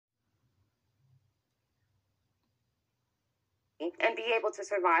and be able to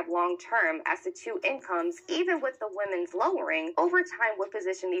survive long term, as the two incomes, even with the women's lowering, over time would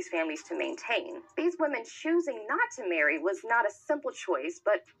position these families to maintain. These women choosing not to marry was not a simple choice,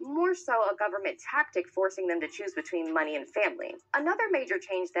 but more so a government tactic forcing them to choose between money and family. Another major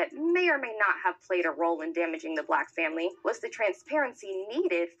change that may or may not have played a role in damaging the Black family was the transparency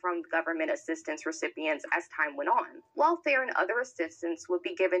needed from government assistance recipients as time went on. Welfare and other assistance would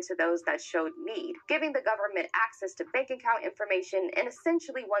be given to those that showed need, giving the government access to bank account information and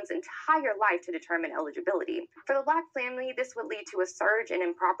essentially one's entire life to determine eligibility. For the Black family, this would lead to a surge in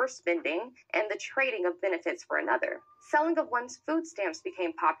improper spending and the trading of benefits for another. Selling of one's food stamps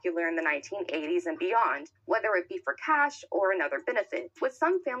became popular in the 1980s and beyond, whether it be for cash or another benefit. With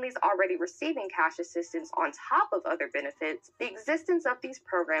some families already receiving cash assistance on top of other benefits, the existence of these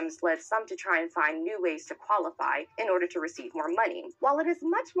programs led some to try and find new ways to qualify in order to receive more money. While it is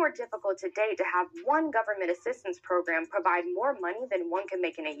much more difficult today to have one government assistance program provide more money than one can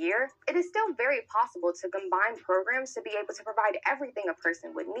make in a year, it is still very possible to combine programs to be able to provide everything a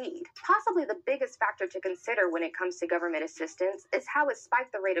person would need. Possibly the biggest factor to consider when it comes to government assistance is how it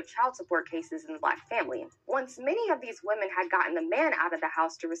spiked the rate of child support cases in the Black family. Once many of these women had gotten the man out of the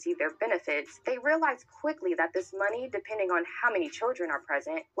house to receive their benefits, they realized quickly that this money, depending on how many children are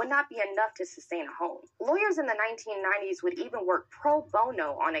present, would not be enough to sustain a home. Lawyers in the 1990s would even work pro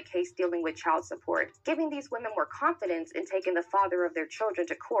bono on a case dealing with child support, giving these women more confidence in taking the father of their children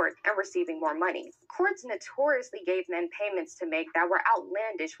to court and receiving more money. Courts notoriously gave men payments to make that were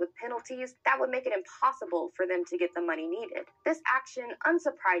outlandish, with penalties that would make it impossible for them to get the money needed. This action,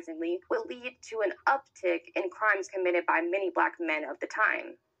 unsurprisingly, would lead to an uptick in crimes committed by many Black men of the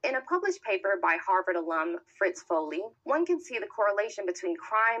time. In a published paper by Harvard alum Fritz Foley, one can see the correlation between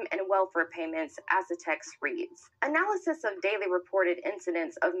crime and welfare payments as the text reads. Analysis of daily reported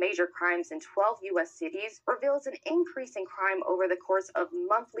incidents of major crimes in 12 U.S. cities reveals an increase in crime over the course of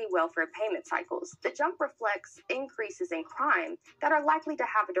monthly welfare payment cycles. The jump reflects increases in crime that are likely to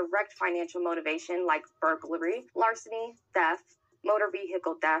have a direct financial motivation, like burglary, larceny, theft, motor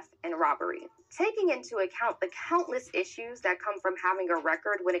vehicle theft, and robbery. Taking into account the countless issues that come from having a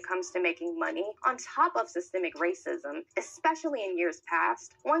record when it comes to making money, on top of systemic racism, especially in years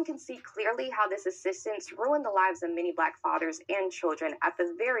past, one can see clearly how this assistance ruined the lives of many Black fathers and children at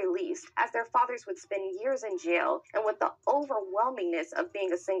the very least, as their fathers would spend years in jail, and with the overwhelmingness of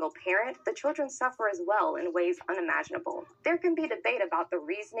being a single parent, the children suffer as well in ways unimaginable. There can be debate about the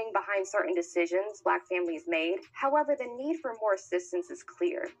reasoning behind certain decisions Black families made. However, the need for more assistance is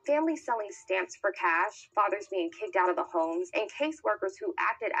clear. Families selling stamps for cash, fathers being kicked out of the homes, and caseworkers who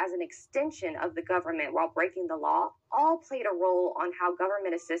acted as an extension of the government while breaking the law all played a role on how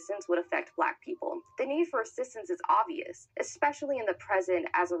government assistance would affect Black people. The need for assistance is obvious, especially in the present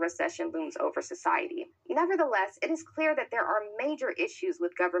as a recession looms over society. Nevertheless, it is clear that there are major issues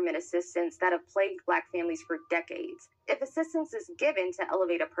with government assistance that have plagued Black families for decades. If assistance is given to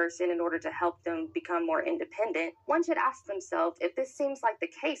elevate a person in order to help them become more independent, one should ask themselves if this seems like the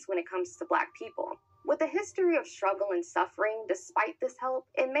case when it comes to Black people. With a history of struggle and suffering despite this help,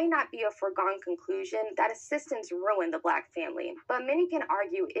 it may not be a foregone conclusion that assistance ruined the Black family, but many can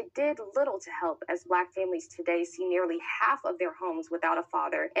argue it did little to help, as Black families today see nearly half of their homes without a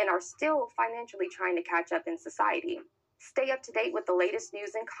father and are still financially trying to catch up in society. Stay up to date with the latest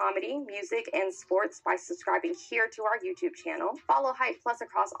news in comedy, music, and sports by subscribing here to our YouTube channel. Follow Hype Plus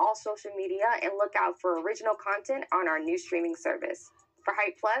across all social media and look out for original content on our new streaming service. For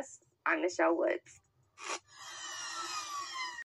Hype Plus, I'm Nichelle Woods.